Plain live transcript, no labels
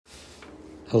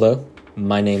Hello,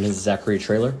 my name is Zachary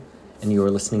Traylor, and you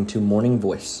are listening to Morning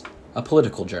Voice, a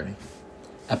political journey.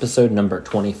 Episode number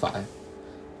 25,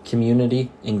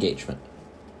 Community Engagement.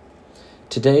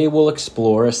 Today we'll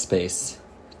explore a space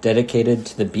dedicated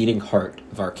to the beating heart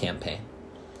of our campaign,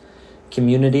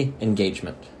 community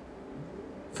engagement.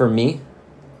 For me,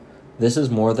 this is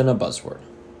more than a buzzword.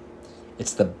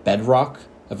 It's the bedrock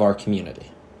of our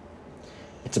community.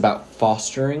 It's about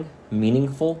fostering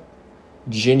meaningful,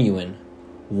 genuine,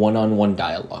 one-on-one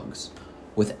dialogues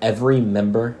with every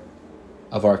member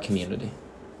of our community.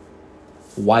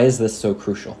 Why is this so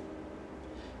crucial?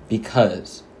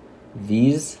 Because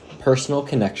these personal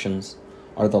connections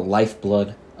are the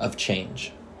lifeblood of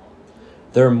change.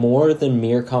 They're more than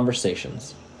mere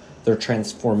conversations. They're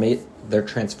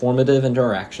transformative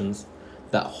interactions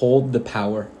that hold the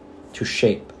power to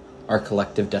shape our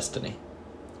collective destiny.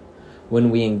 When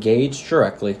we engage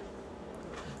directly,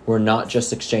 we're not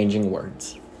just exchanging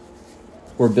words.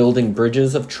 We're building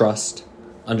bridges of trust,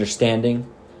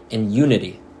 understanding, and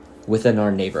unity within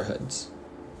our neighborhoods.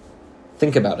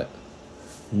 Think about it.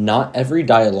 Not every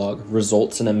dialogue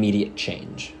results in immediate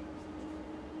change.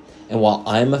 And while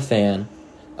I'm a fan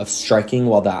of striking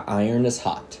while the iron is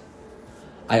hot,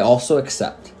 I also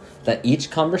accept that each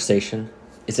conversation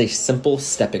is a simple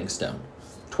stepping stone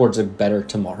towards a better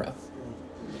tomorrow.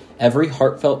 Every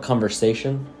heartfelt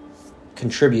conversation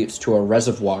contributes to a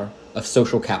reservoir of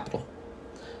social capital,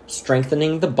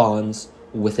 strengthening the bonds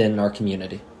within our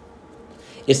community.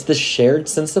 It's the shared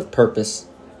sense of purpose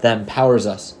that empowers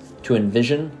us to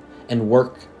envision and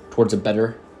work towards a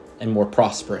better and more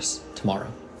prosperous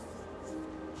tomorrow.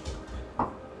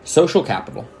 Social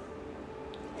capital.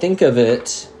 Think of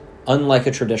it unlike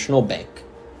a traditional bank,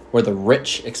 where the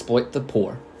rich exploit the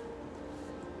poor.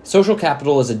 Social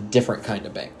capital is a different kind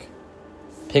of bank.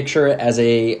 Picture it as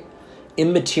a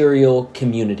immaterial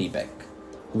community bank,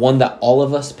 one that all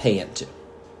of us pay into.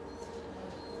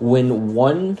 When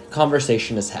one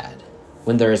conversation is had,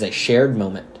 when there is a shared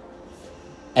moment,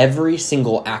 every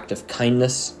single act of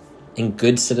kindness and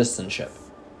good citizenship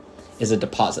is a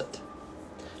deposit,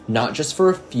 not just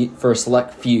for a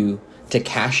select few to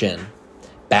cash in,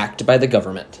 backed by the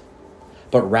government,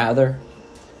 but rather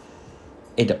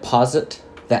a deposit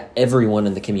that everyone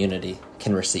in the community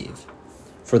can receive.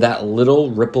 For that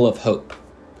little ripple of hope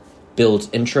builds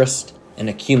interest and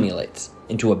accumulates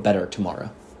into a better tomorrow.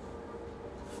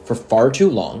 For far too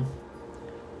long,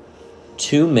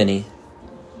 too many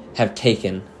have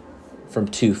taken from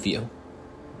too few.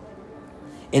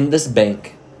 In this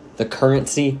bank, the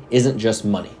currency isn't just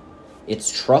money.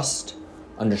 It's trust,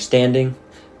 understanding,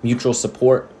 mutual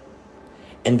support,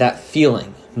 and that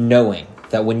feeling, knowing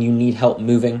that when you need help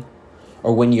moving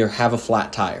or when you have a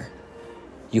flat tire,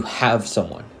 you have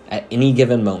someone at any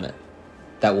given moment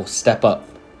that will step up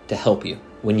to help you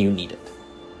when you need it.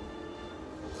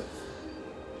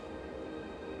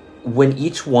 When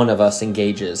each one of us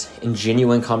engages in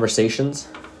genuine conversations,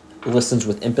 listens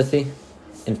with empathy,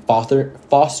 and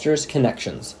fosters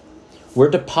connections, we're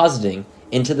depositing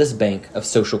into this bank of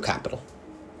social capital.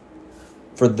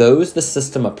 For those the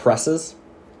system oppresses,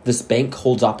 this bank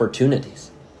holds opportunities.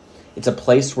 It's a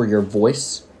place where your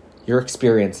voice, your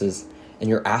experiences, and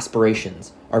your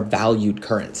aspirations are valued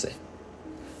currency.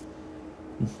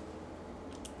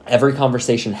 Every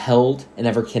conversation held and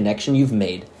every connection you've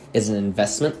made is an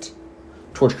investment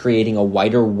toward creating a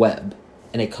wider web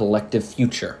and a collective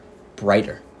future,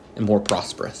 brighter and more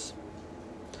prosperous.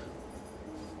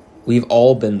 We've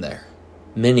all been there.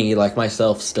 Many, like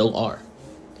myself, still are.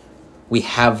 We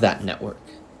have that network.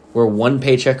 We're one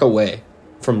paycheck away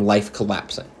from life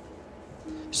collapsing.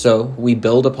 So we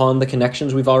build upon the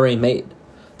connections we've already made.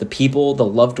 The people, the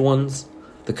loved ones,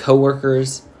 the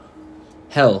coworkers,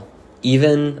 hell,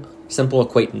 even simple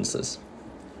acquaintances.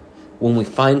 When we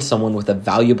find someone with a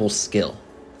valuable skill,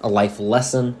 a life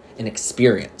lesson, and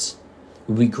experience,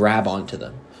 we grab onto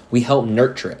them. We help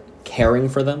nurture it, caring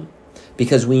for them,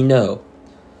 because we know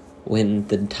when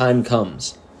the time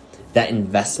comes, that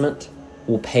investment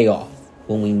will pay off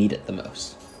when we need it the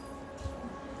most.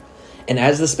 And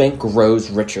as this bank grows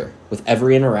richer with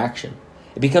every interaction,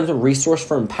 it becomes a resource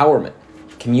for empowerment,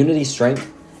 community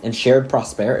strength, and shared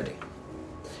prosperity.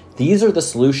 These are the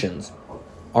solutions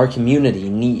our community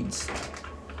needs.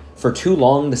 For too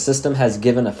long, the system has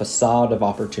given a facade of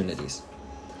opportunities.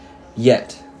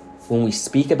 Yet, when we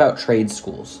speak about trade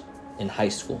schools in high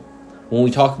school, when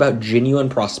we talk about genuine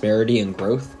prosperity and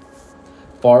growth,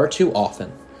 far too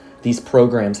often, these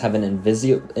programs have an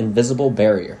invisible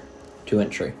barrier to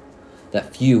entry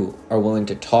that few are willing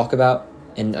to talk about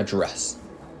and address.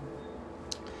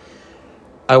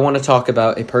 I want to talk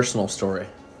about a personal story.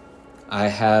 I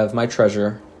have my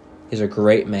treasurer. He's a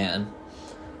great man,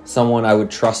 someone I would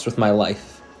trust with my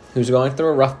life, who's going through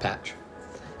a rough patch.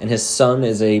 And his son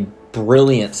is a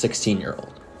brilliant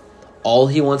 16-year-old. All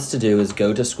he wants to do is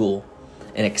go to school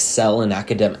and excel in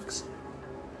academics.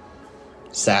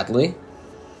 Sadly,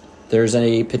 there's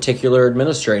a particular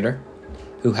administrator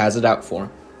who has it out for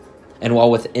him. And while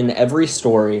within every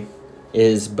story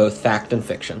is both fact and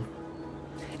fiction,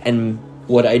 and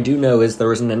what I do know is there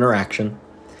was an interaction,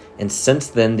 and since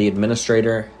then the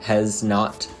administrator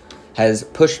has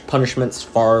pushed punishments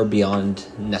far beyond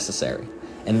necessary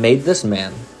and made this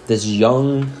man, this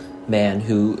young man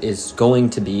who is going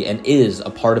to be and is a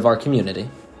part of our community,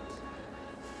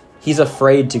 he's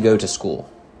afraid to go to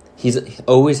school. He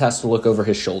always has to look over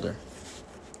his shoulder.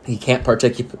 He can't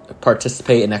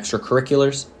participate in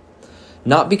extracurriculars,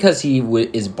 not because he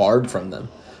is barred from them,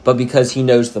 but because he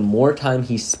knows the more time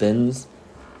he spends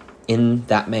in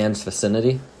that man's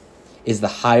vicinity is the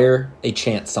higher a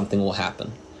chance something will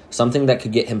happen. Something that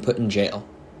could get him put in jail,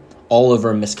 all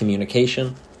over a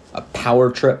miscommunication, a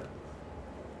power trip,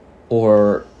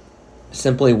 or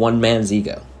simply one man's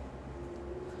ego.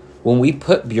 When we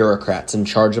put bureaucrats in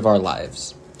charge of our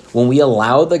lives, when we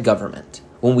allow the government,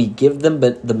 when we give them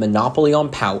the monopoly on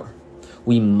power,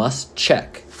 we must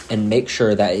check and make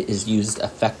sure that it is used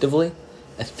effectively,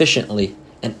 efficiently,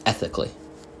 and ethically.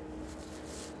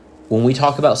 When we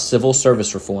talk about civil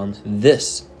service reform,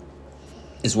 this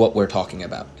is what we're talking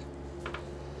about.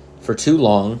 For too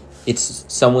long, it's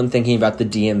someone thinking about the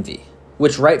DMV,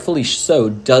 which rightfully so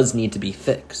does need to be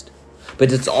fixed.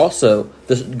 But it's also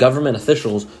the government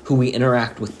officials who we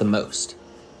interact with the most.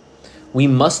 We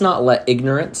must not let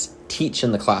ignorance teach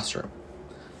in the classroom.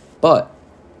 But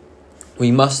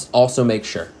we must also make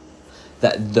sure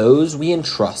that those we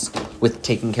entrust with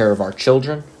taking care of our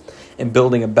children and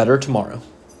building a better tomorrow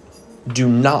do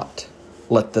not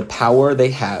let the power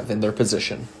they have in their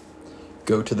position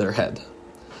go to their head.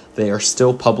 They are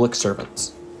still public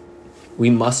servants.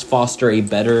 We must foster a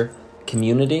better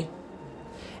community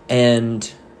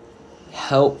and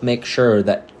help make sure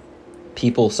that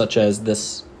people such as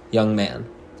this young man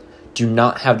do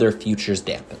not have their futures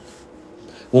dampened.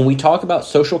 When we talk about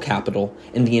social capital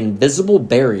and the invisible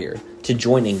barrier to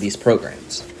joining these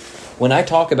programs, when I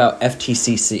talk about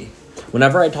FTCC,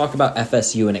 whenever I talk about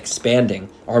FSU and expanding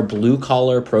our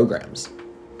blue-collar programs,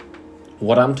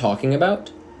 what I'm talking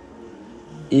about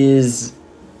is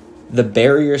the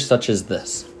barriers such as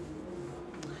this.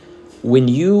 When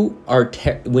you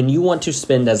want to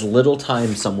spend as little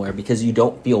time somewhere because you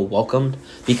don't feel welcomed,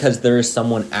 because there is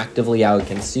someone actively out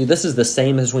against you, this is the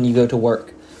same as when you go to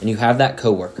work and you have that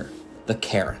coworker, the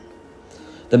Karen,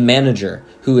 the manager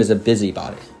who is a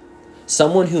busybody,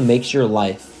 someone who makes your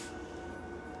life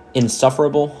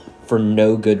insufferable for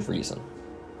no good reason.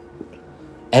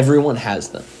 Everyone has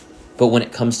them, but when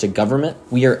it comes to government,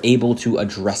 we are able to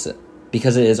address it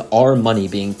because it is our money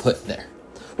being put there.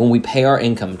 When we pay our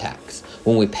income tax,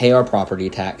 when we pay our property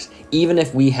tax, even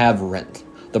if we have rent,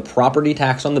 the property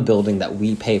tax on the building that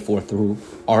we pay for through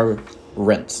our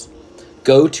rents,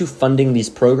 go to funding these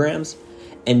programs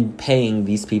and paying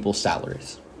these people's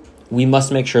salaries. We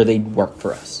must make sure they work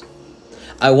for us.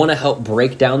 I want to help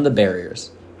break down the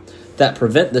barriers that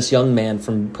prevent this young man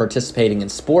from participating in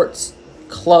sports,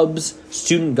 clubs,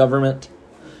 student government.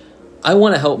 I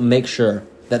want to help make sure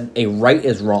that a right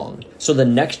is wrong so the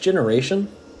next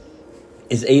generation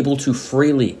is able to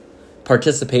freely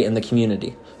participate in the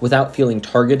community without feeling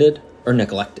targeted or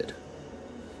neglected.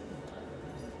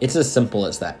 It's as simple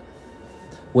as that.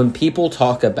 When people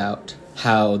talk about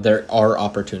how there are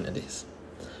opportunities,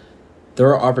 there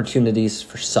are opportunities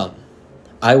for some.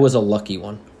 I was a lucky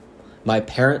one. My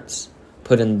parents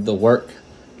put in the work,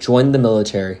 joined the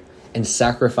military, and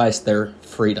sacrificed their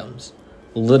freedoms,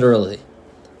 literally,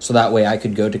 so that way I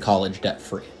could go to college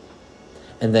debt-free.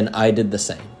 And then I did the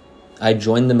same. I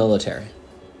joined the military.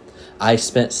 I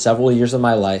spent several years of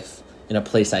my life in a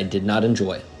place I did not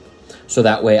enjoy, so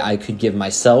that way I could give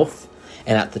myself,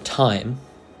 and at the time,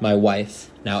 my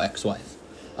wife, now ex-wife,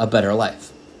 a better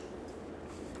life.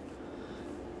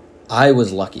 I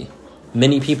was lucky.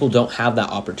 Many people don't have that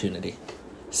opportunity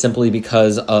simply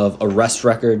because of arrest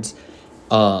records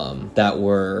that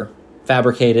were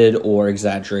fabricated or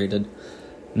exaggerated.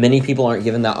 Many people aren't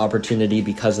given that opportunity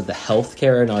because of the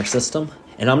healthcare in our system.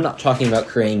 And I'm not talking about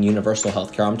creating universal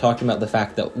healthcare. I'm talking about the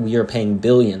fact that we are paying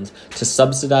billions to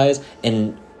subsidize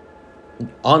and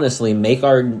honestly make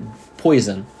our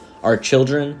poison our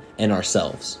children and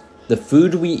ourselves. The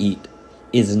food we eat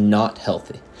is not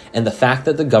healthy. And the fact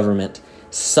that the government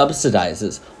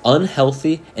subsidizes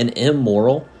unhealthy and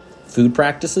immoral food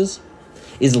practices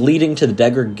is leading to the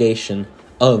degradation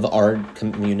of our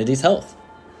community's health.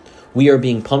 We are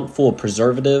being pumped full of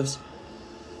preservatives,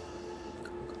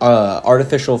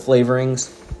 artificial flavorings,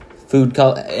 food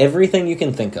color, everything you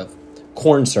can think of.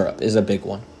 Corn syrup is a big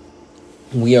one.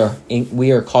 We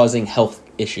are causing health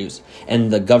issues,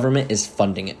 and the government is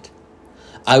funding it.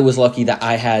 I was lucky that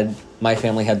my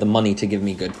family had the money to give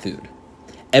me good food.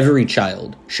 Every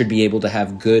child should be able to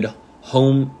have good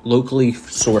home, locally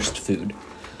sourced food,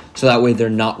 so that way they're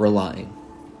not relying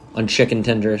on chicken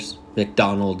tenders,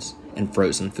 McDonald's, and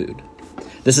frozen food.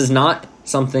 This is not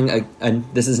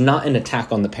this is not an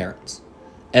attack on the parents.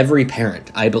 Every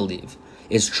parent, I believe,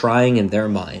 is trying in their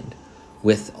mind,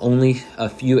 with only a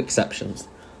few exceptions,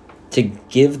 to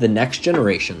give the next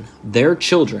generation, their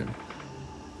children,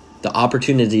 the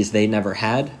opportunities they never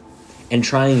had, and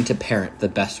trying to parent the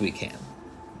best we can.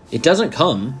 It doesn't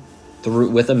come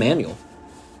with a manual.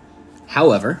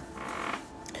 However,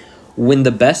 when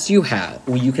the best you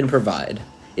can provide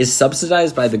is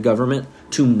subsidized by the government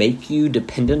to make you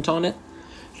dependent on it,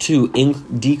 to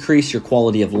decrease your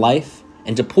quality of life,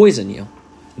 and to poison you,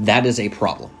 that is a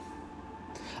problem.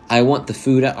 I want the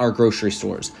food at our grocery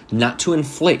stores not to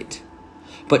inflate,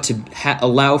 but to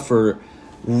allow for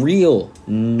real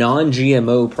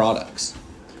non-GMO products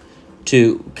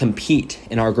to compete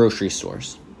in our grocery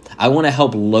stores. I want to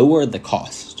help lower the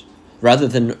cost rather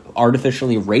than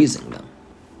artificially raising them,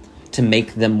 to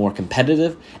make them more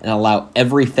competitive and allow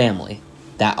every family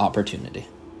that opportunity.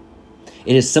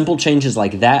 It is simple changes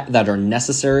like that that are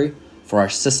necessary for our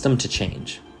system to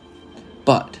change.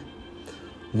 But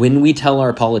when we tell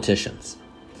our politicians,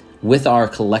 with our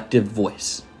collective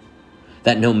voice,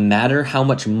 that no matter how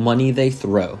much money they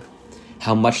throw,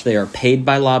 how much they are paid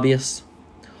by lobbyists,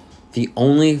 the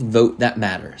only vote that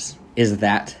matters is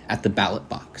that at the ballot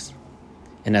box.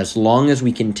 And as long as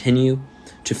we continue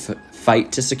to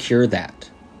fight to secure that,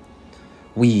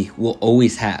 we will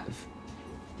always have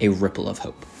a ripple of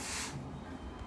hope.